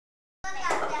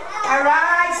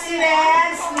Alright,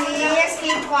 students, please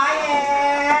keep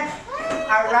quiet.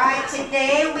 Alright,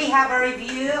 today we have a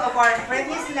review of our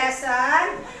previous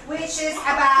lesson, which is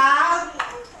about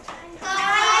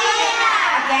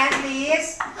again,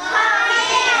 please.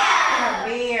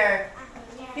 Career.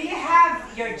 Do you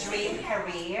have your dream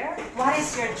career? What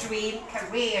is your dream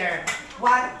career?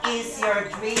 What is your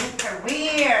dream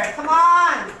career? Come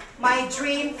on! My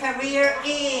dream career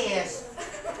is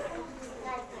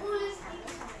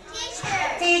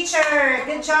teacher.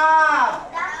 Good job.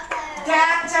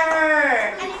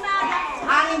 Doctor.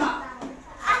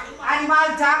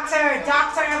 Animal doctor.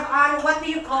 Doctor of animals. What do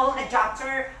you call a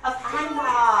doctor of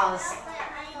animals?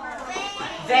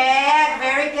 Vet.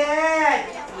 Very good.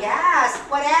 Yes.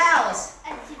 What else?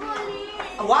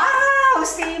 Wow.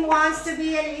 Sam wants to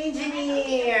be an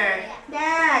engineer.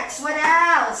 Next. What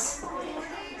else?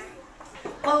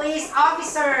 Police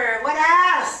officer. What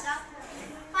else?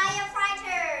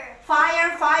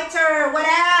 Firefighter. What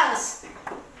else?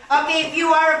 Okay, if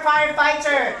you are a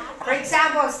firefighter, for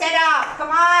example, stand up. Come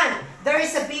on. There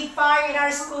is a big fire in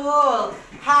our school.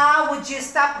 How would you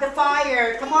stop the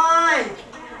fire? Come on.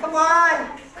 Come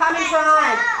on. Come in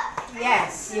front.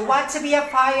 Yes. You want to be a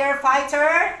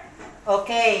firefighter?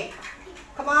 Okay.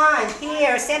 Come on.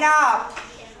 Here. Stand up.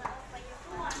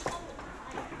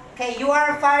 Okay, you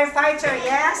are a firefighter,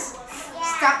 yes?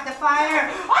 Stop the fire.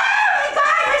 Oh my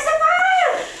God! There's a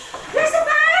fire! There's a fire!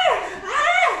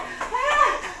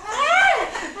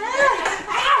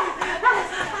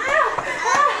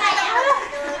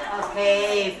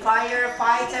 Okay,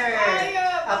 firefighter.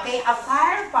 Okay, a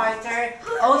firefighter,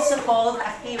 also called a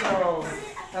hero.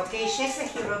 Okay, she's a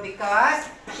hero because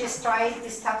she's trying to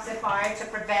stop the fire to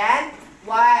prevent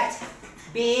what?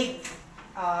 Big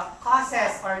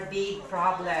causes or big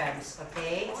problems.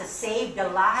 Okay, to save the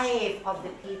life of the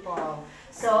people.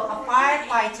 So a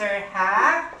firefighter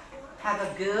have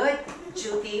a good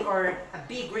duty or a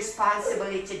big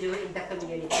responsibility to do in the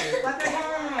community. Clap your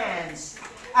hands.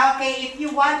 Okay, if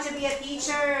you want to be a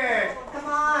teacher, come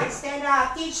on, stand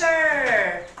up.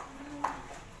 Teacher.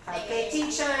 Okay,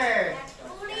 teacher.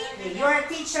 Okay, you're a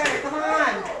teacher. Come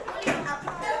on.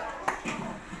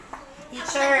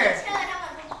 Teacher.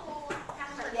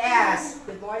 Yes.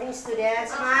 Good morning,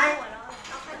 students. Come on.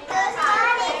 Good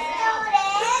morning,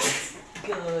 students.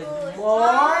 Good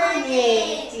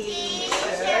morning,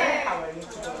 teacher. How are you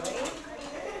today?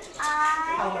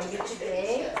 How are you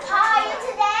today? How are you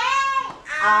today?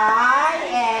 I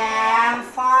am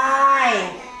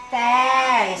fine.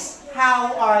 Thanks.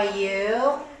 How are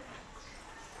you?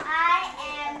 I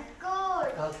am good.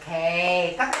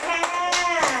 Okay. Clap your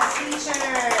hands, teacher.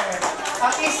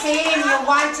 Okay, Sam, you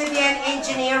want to be an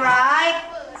engineer, right?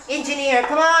 Engineer,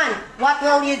 come on. What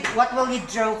will you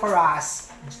draw for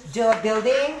us? Do a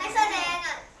building?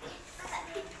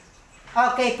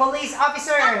 Okay, police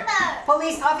officer. Doctor.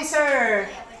 Police officer.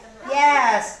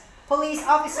 Yes. Police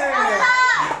officer.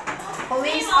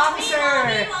 Police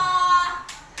officer.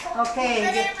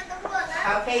 Okay.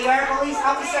 Okay, you're a police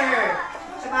officer.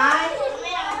 Come on.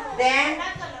 Then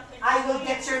I will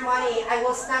get your money. I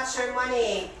will snatch your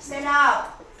money. Stand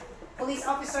up. Police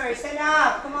officer, stand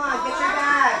up. Come on, get your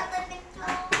bag.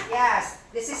 Yes,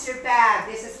 this is your bag.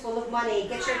 This is full of money.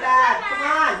 Get your bag. Come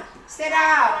on. Stand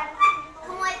up.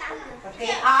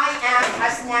 Okay, I am a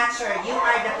snatcher. You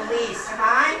are the police. Come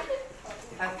on.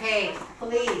 Okay,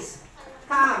 police.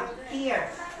 Come here.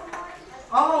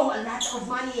 Oh, a lot of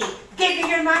money. Give me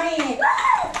your money.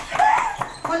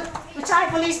 Which eye,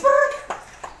 police?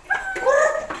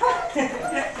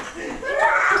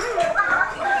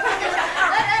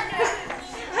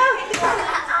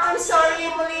 I'm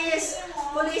sorry, police.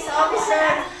 Police officer.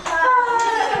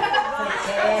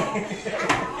 Okay.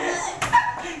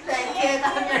 Thank you,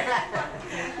 doctor.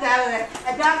 A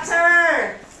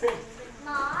doctor.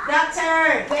 Doctor,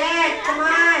 vet, come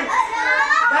on.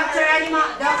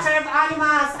 Doctor of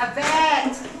animals, a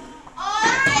vet.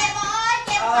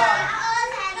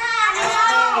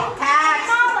 Okay, cat.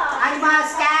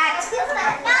 Animals, cat.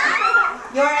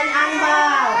 You're an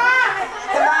animal.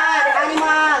 Come on,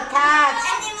 animal, cat.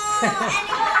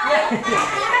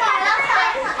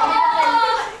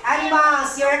 Animals,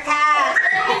 you're a cat.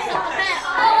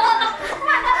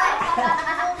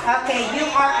 Okay, you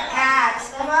are a cat.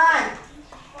 Come on.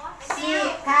 See,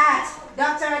 cat.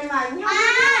 Doctor animal. Meow.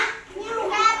 Meow.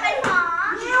 Meow.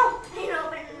 Meow.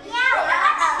 Meow. Meow.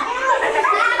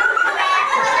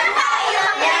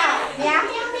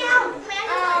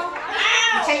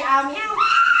 Say meow.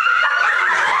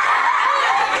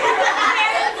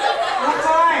 What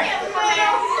for?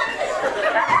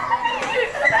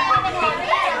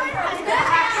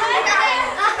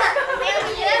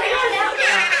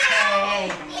 Okay.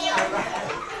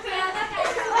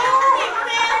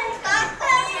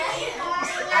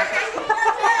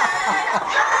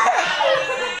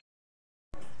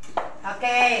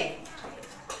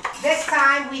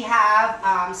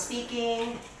 have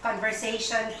speaking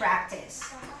conversation practice.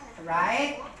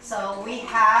 Right? So you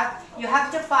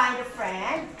have to find a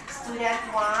friend, student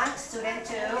 1, student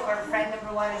 2, or friend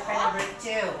number 1 and friend number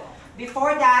 2.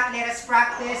 Before that, let us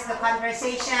practice the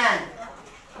conversation.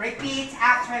 Repeat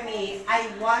after me. I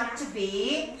want to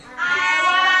be a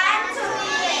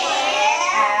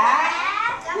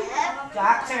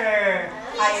doctor.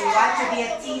 I want to be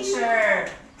a teacher.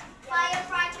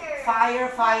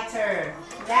 Firefighter.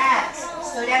 Next,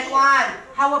 student 1.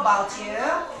 How about you?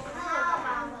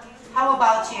 How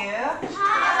about you?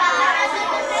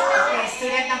 Okay,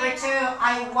 student number 2.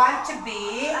 I want to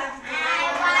be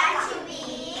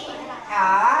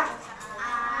a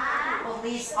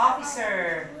police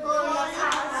officer.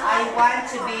 I want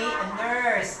to be a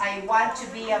nurse. I want to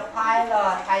be a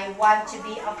pilot. I want to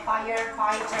be a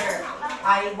firefighter.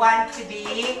 I want to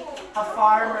be a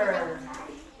farmer.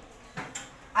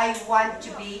 I want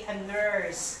to be a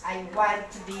nurse. I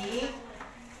want to be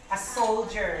a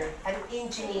soldier, an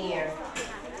engineer.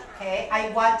 Okay, I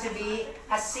want to be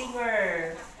a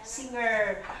singer.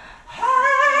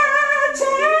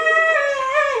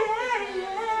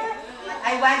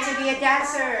 I want to be a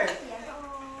dancer.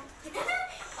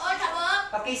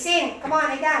 Okay, sing. Come on,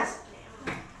 I dance.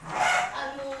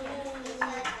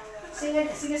 Sing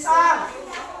a song.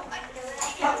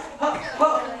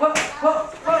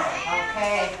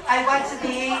 Okay, I want to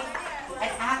be an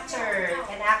actor,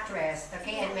 an actress,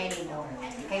 okay, and many more.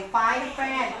 Okay, find a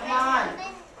friend, come on.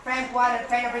 Friend 1 and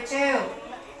friend number 2.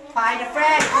 Find a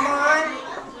friend, come on.